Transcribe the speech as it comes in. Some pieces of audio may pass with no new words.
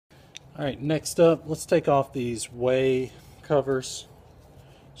Alright, next up, let's take off these weigh covers.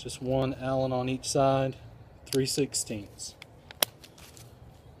 It's just 1 Allen on each side, 3/16.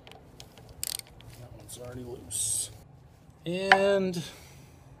 That one's already loose. And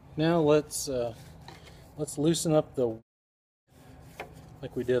now let's loosen up the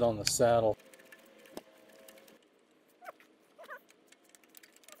like we did on the saddle.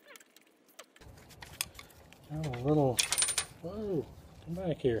 Got a little, whoa, come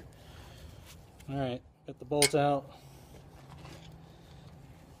back here. Alright, got the bolt out.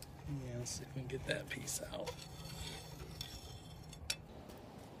 Yeah, let's see if we can get that piece out.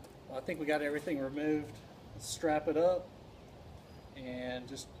 Well, I think we got everything removed. Let's strap it up and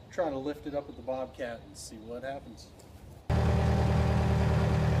just try to lift it up with the Bobcat and see what happens.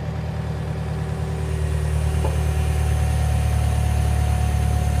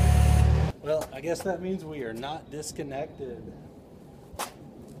 Well, I guess that means we are not disconnected.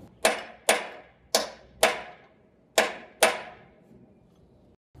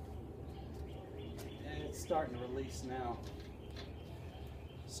 And it's starting to release now.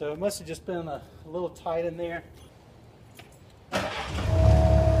 So it must have just been a little tight in there.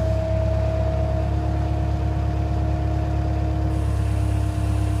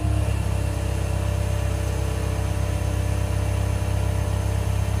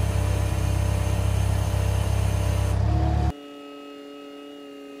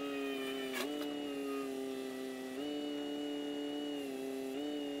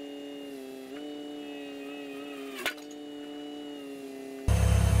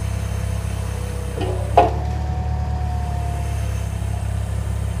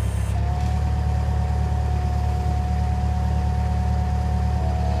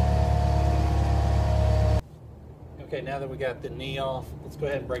 Okay, now that we got the knee off, let's go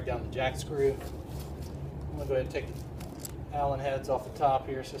ahead and break down the jack screw. I'm going to go ahead and take the Allen heads off the top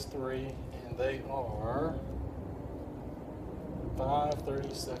here. It's just 3, and they are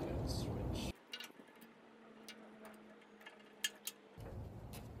 5/32 switch.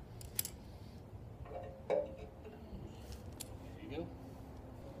 There you go.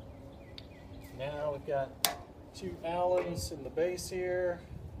 Now we've got 2 Allens in the base here,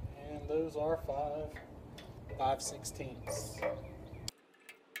 and those are 5/16. And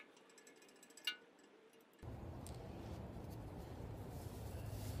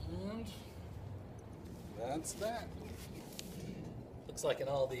that's that. Looks like in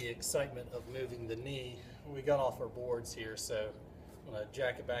all the excitement of moving the knee, we got off our boards here, so I'm going to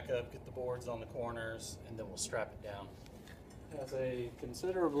jack it back up, get the boards on the corners, and then we'll strap it down. It has a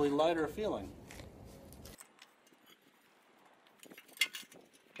considerably lighter feeling.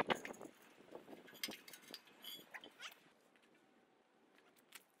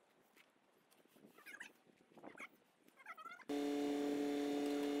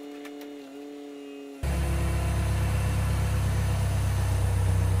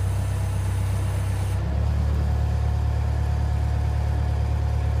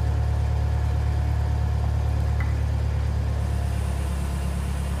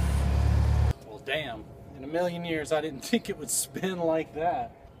 Damn, in a million years I didn't think it would spin like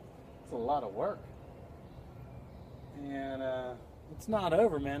that. It's a lot of work. And it's not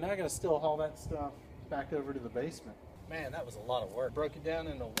over, man. Now I gotta still haul that stuff back over to the basement. Man, that was a lot of work. Broke it down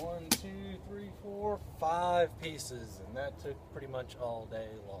into 1, 2, 3, 4, 5 pieces, and that took pretty much all day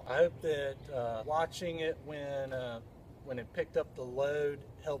long. I hope that watching it when it picked up the load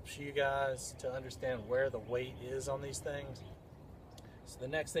helps you guys to understand where the weight is on these things. So the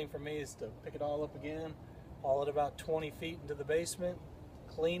next thing for me is to pick it all up again, haul it about 20 feet into the basement,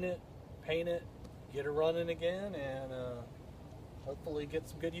 clean it, paint it, get it running again, and hopefully get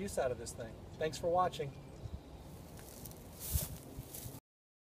some good use out of this thing. Thanks for watching.